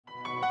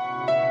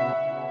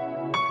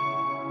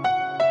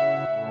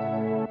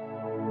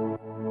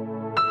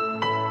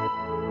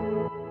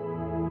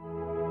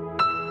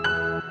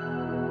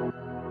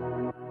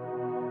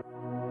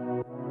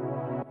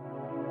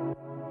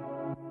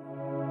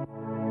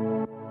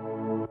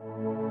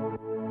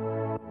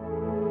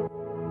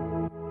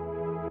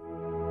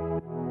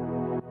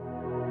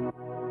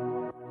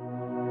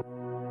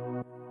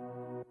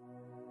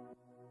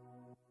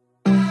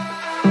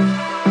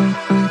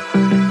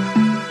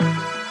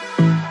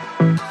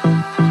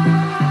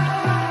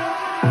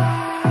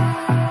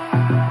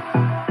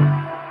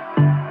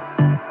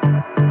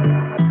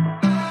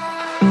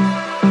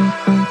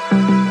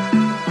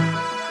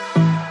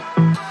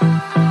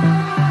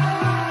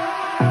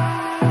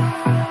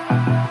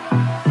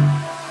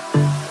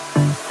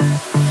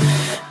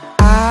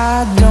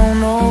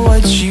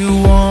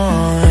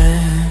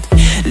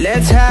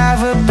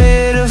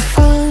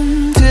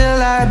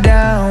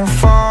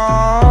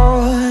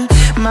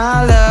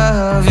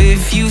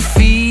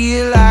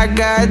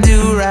like I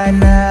do right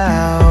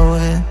now.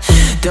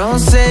 Don't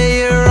say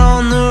you're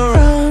on the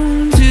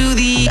road to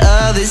the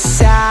other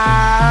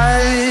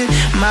side,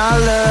 my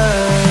love.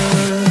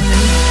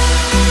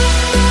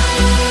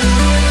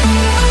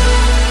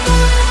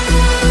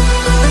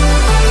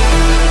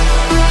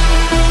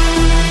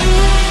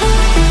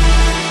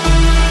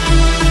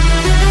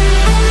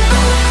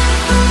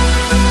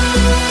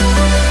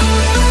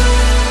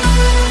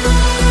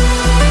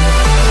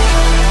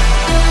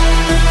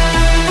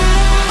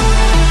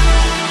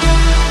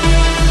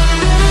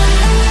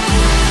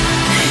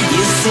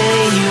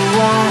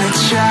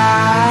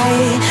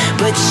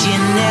 But you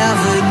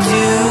never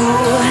do.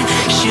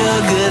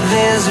 Sugar,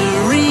 there's a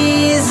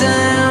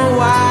reason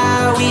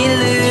why we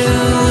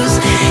lose.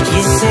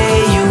 You say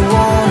you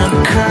wanna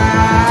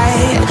cry,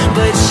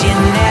 but you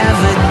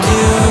never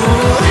do.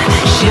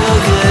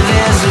 Sugar,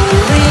 there's a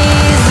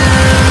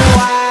reason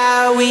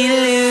why we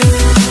lose.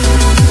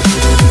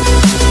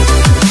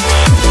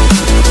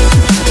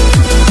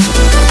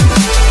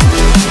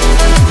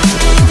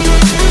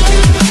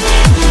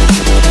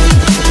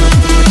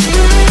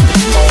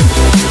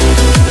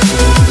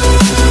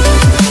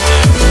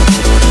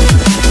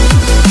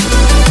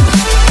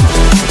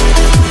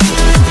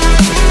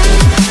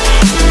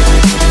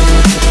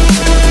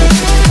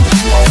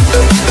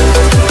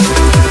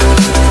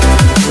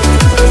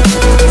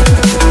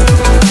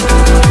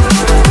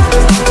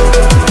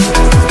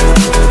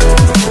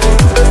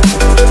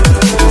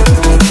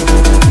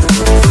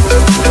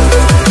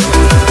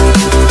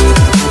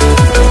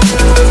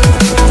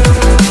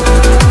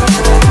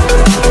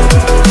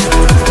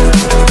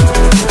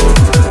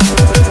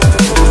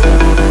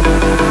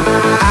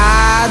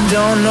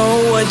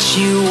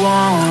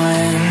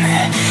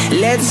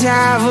 Let's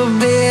have a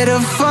bit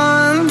of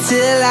fun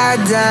till I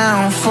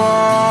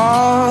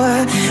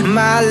downfall,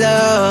 my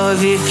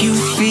love. If you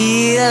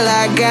feel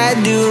like I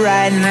do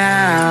right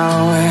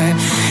now,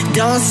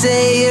 don't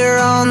say you're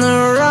on the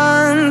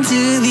run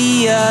to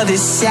the other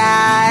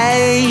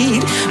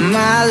side,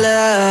 my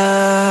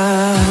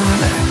love.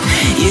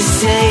 You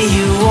say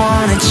you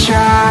wanna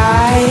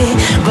try,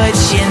 but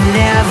you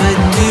never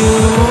do.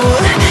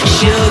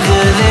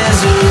 Sugar,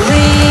 there's a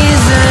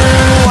reason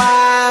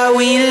why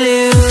we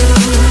lose.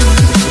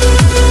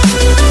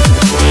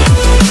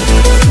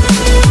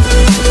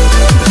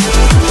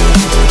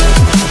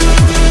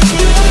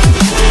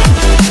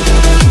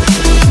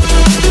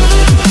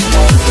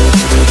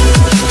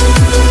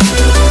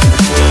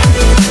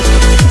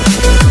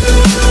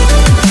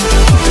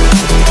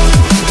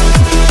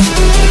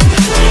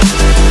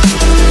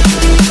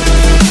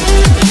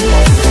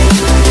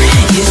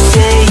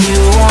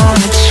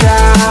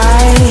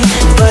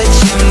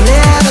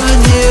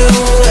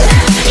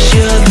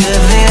 Sugar,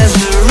 there's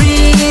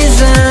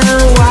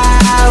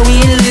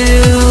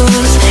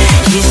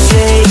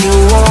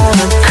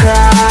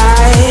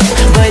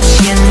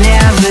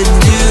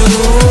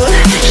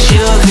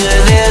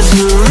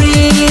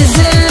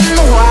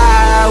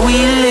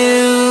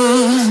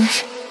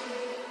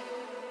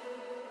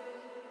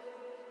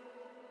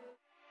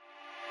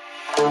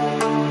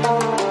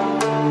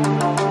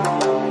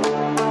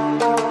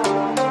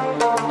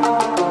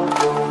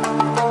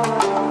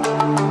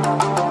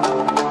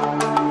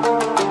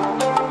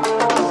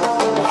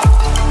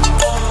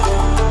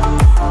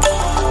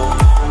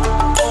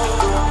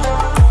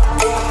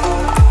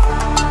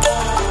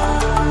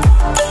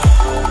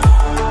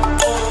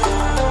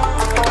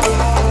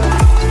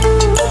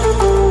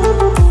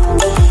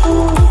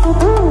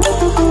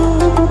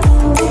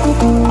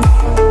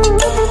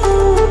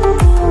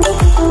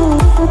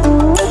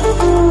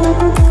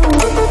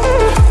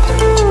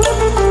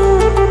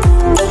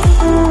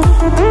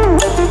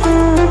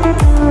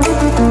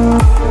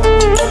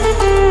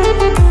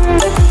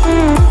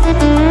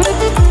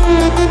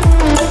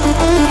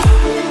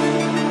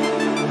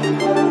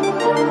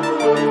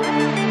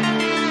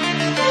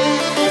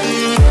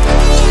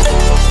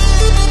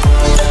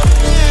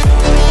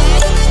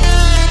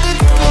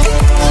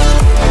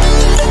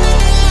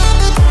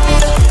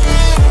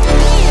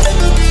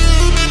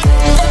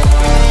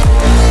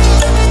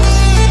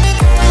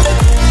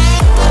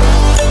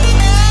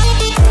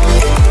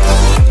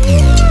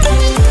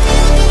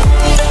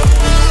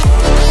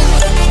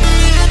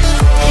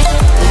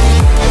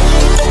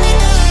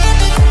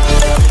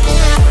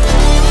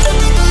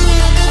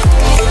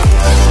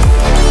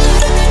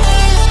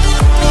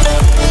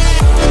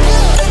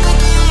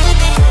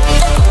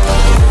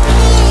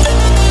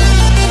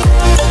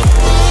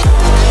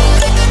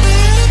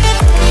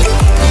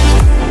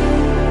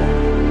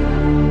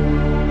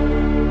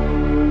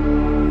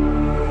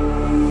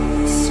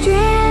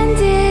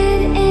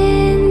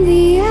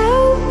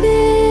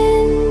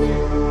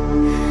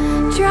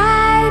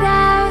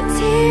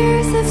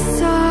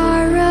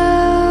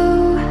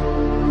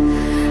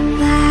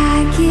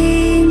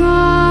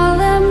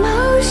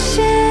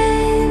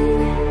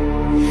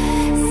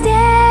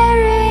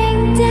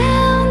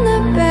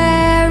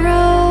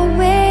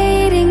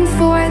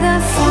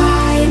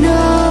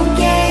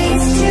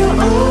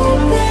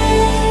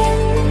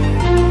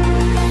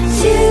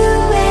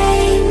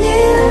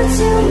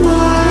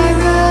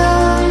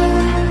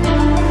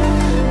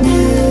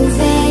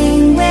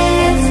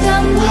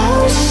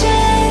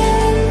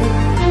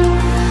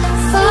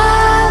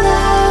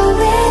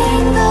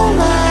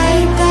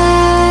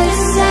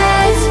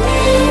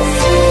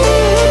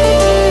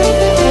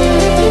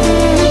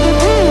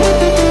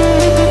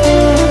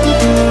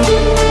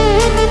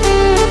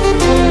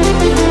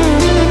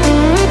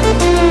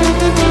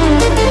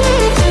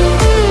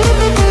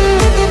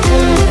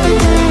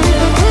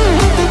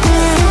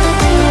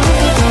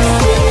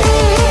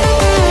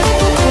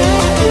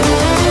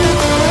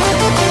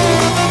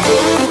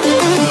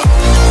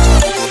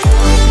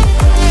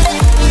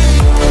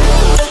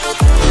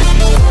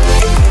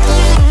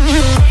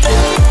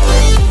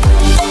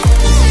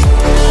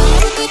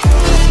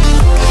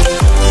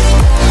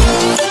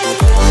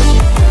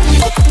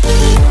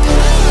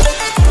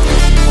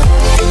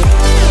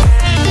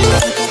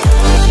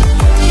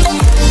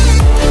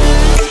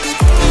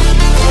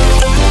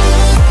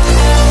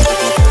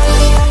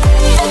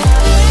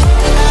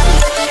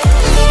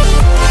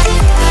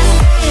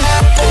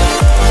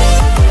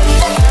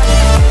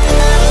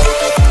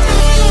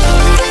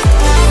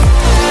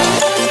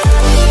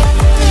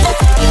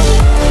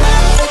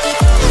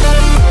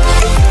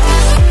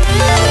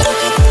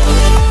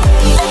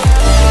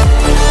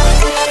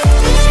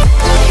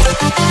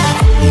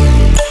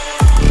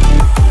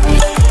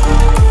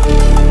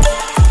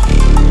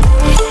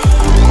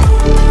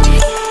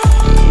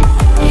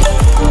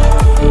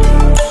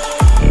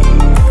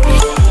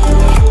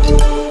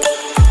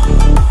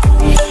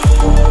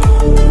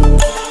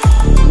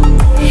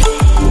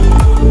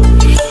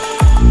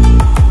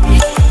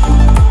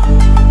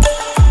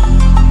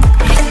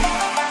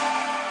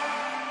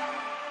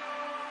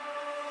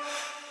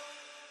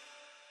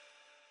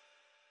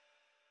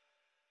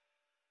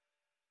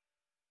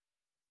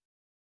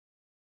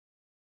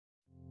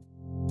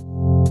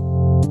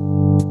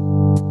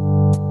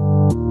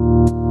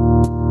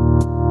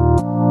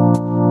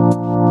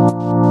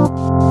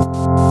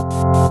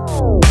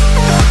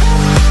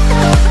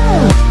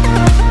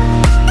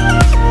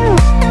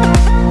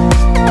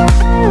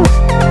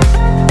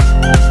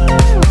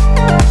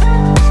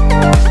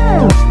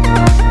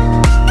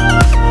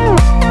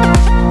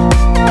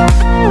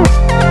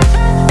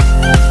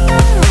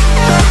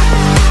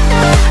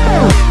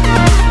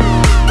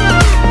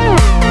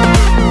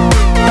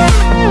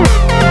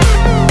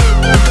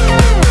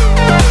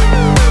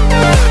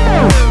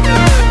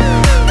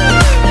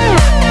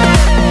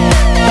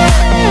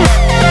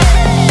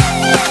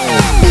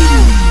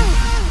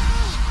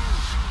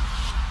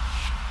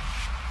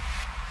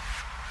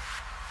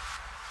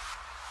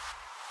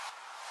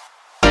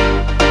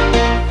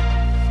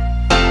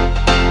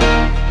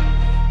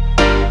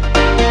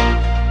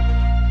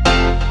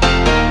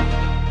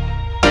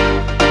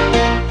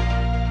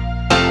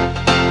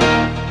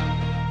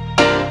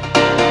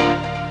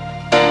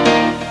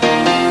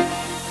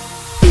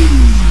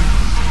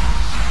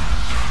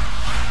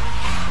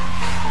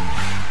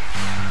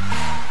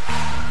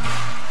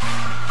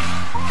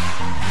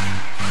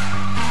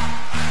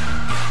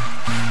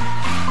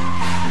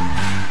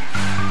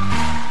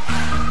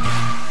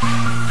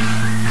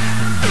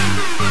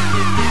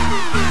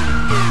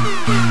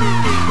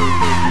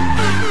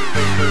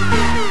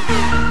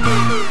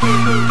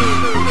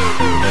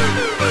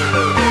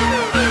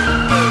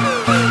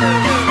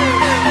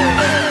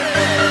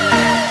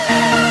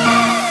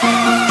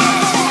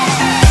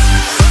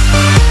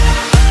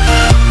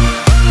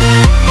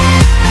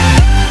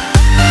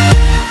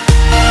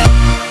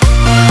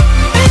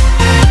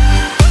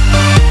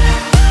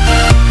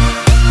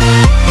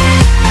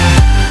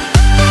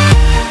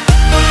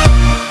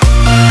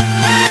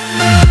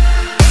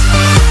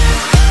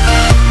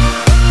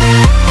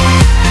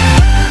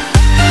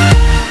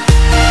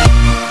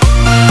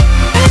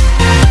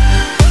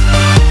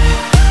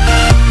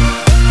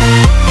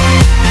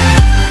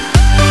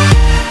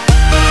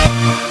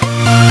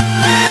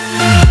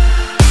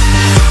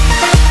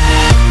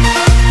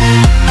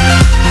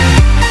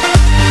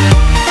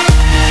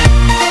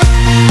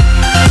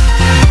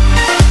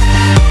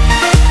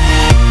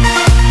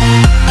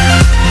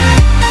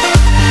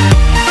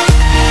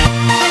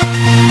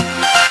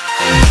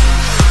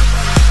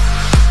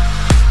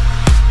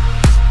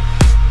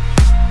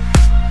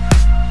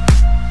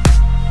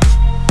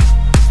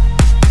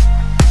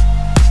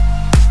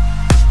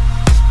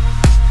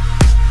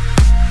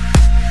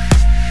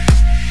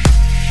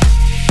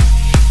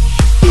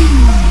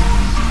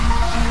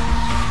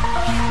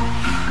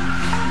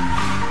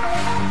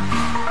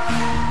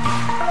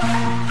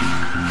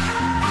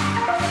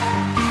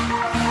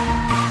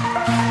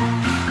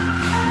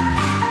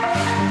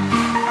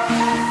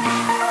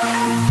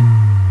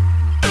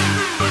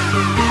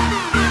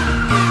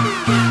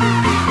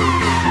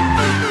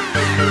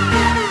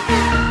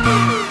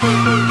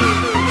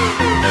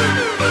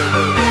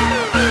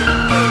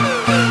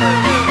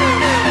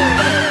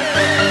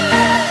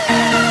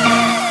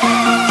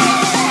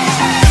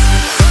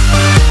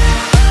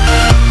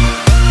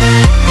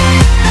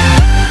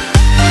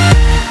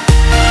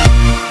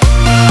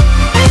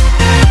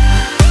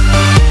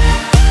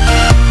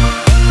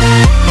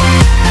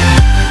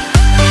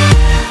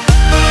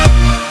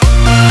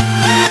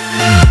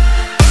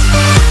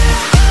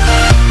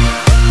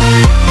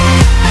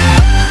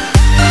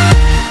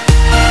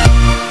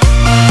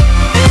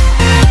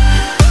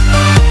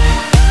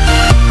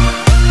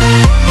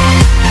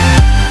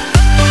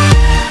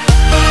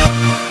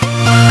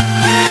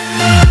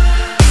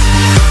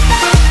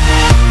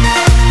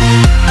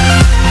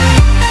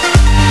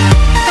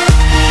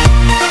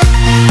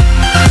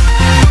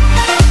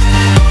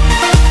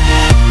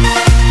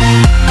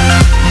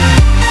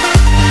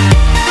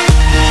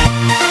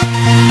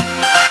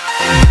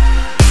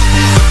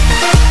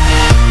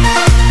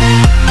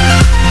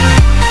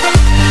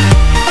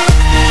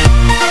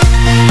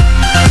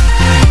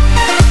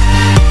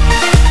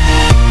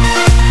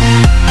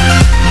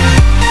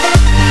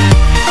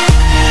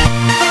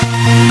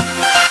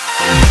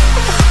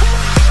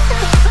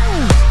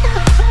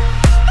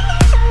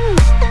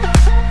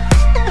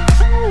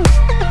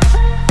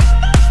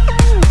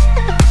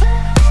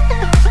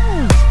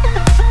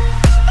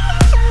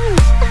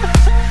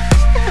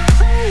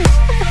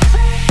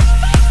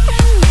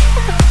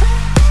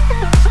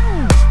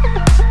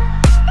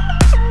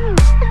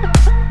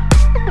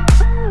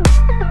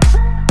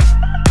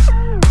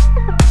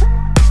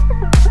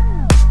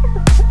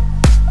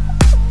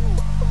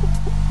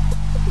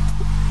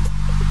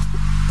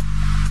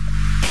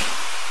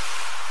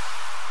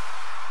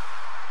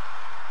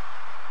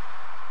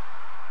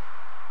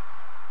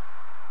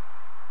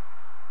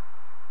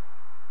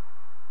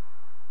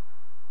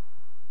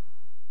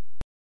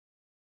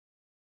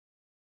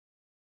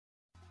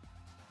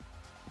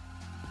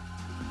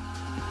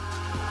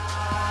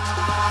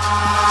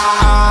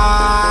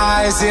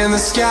in the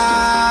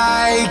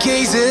sky,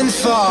 gazing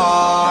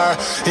far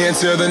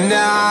into the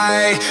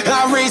night.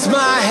 I raise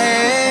my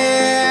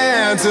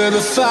hand to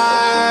the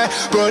fire,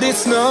 but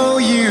it's no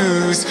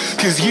use,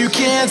 'cause you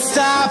can't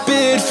stop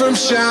it from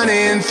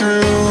shining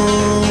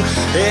through.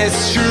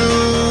 It's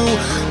true,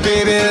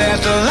 baby,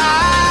 let the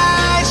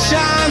light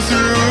shine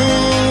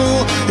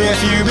through. If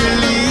you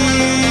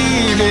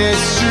believe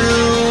it's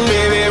true,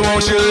 baby,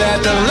 won't you let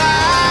the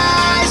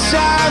light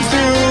shine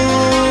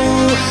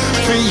through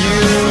for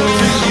you,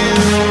 for you,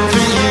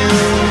 for you,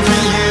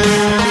 for you,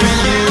 for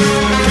you, for you,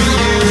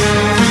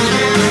 for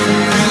you,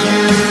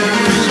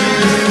 for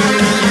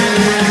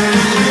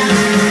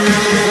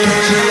you,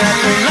 won't you let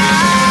the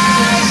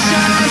light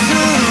shine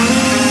through?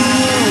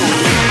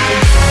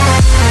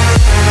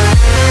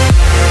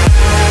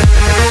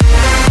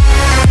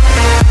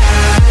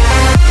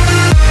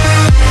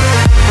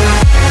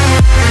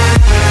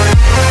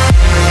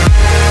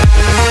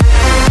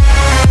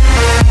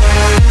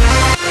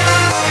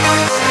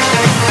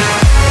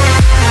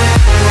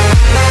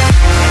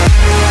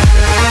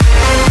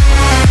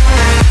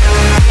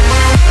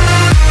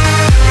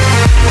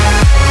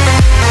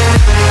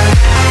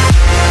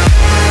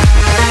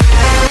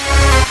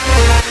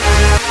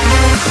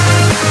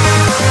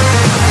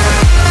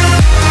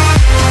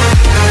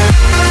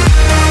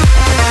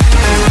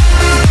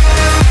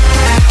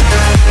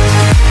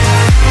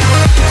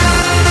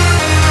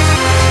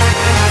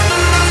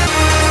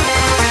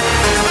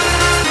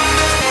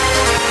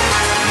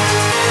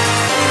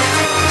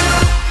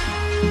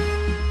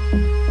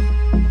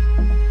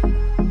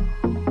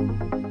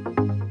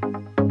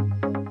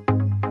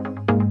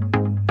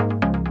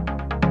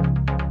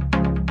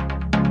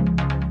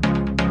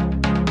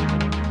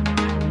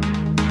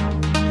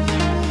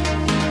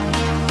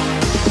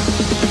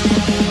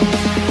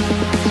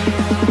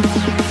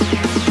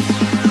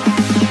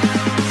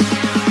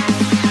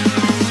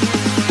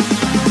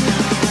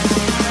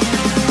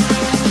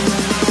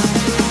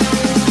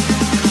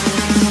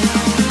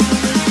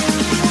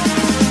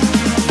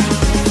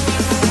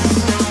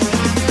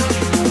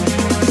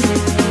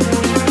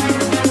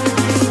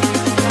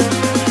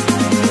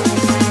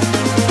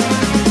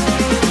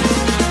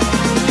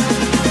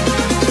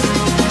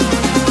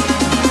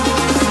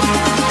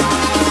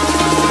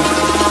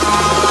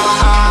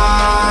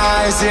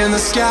 In the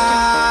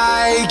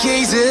sky,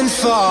 gazing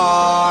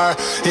far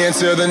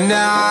into the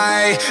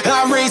night.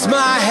 I raise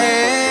my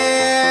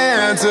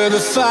hand to the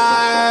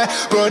fire,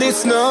 but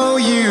it's no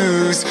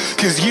use,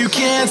 'cause you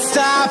can't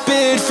stop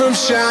it from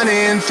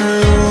shining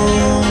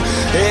through.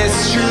 It's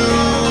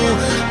true,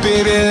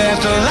 baby, let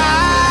the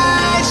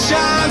light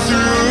shine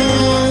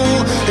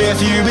through. If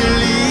you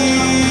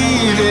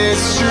believe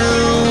it's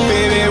true,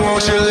 baby,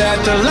 won't you let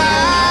the light